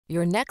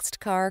Your next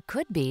car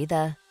could be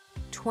the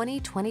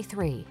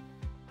 2023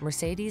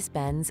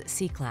 Mercedes-Benz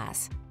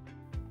C-Class.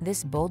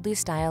 This boldly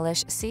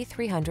stylish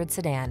C300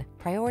 sedan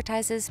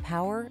prioritizes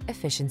power,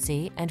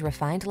 efficiency, and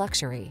refined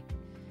luxury.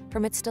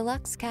 From its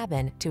deluxe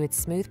cabin to its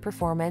smooth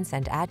performance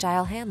and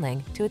agile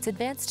handling to its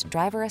advanced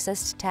driver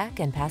assist tech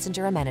and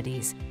passenger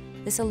amenities,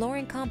 this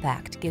alluring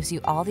compact gives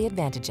you all the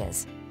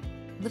advantages.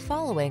 The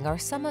following are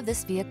some of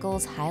this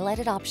vehicle's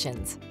highlighted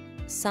options: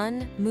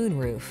 sun,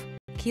 moonroof,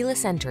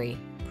 keyless entry,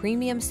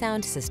 premium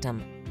sound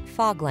system,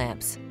 fog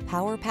lamps,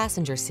 power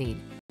passenger seat,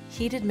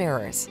 heated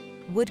mirrors,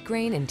 wood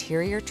grain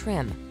interior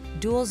trim,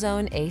 dual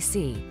zone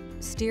AC,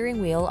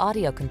 steering wheel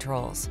audio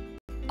controls,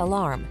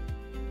 alarm.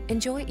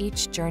 Enjoy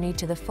each journey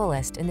to the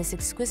fullest in this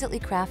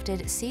exquisitely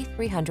crafted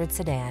C300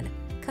 sedan.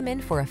 Come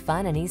in for a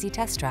fun and easy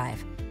test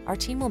drive. Our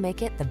team will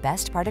make it the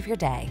best part of your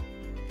day.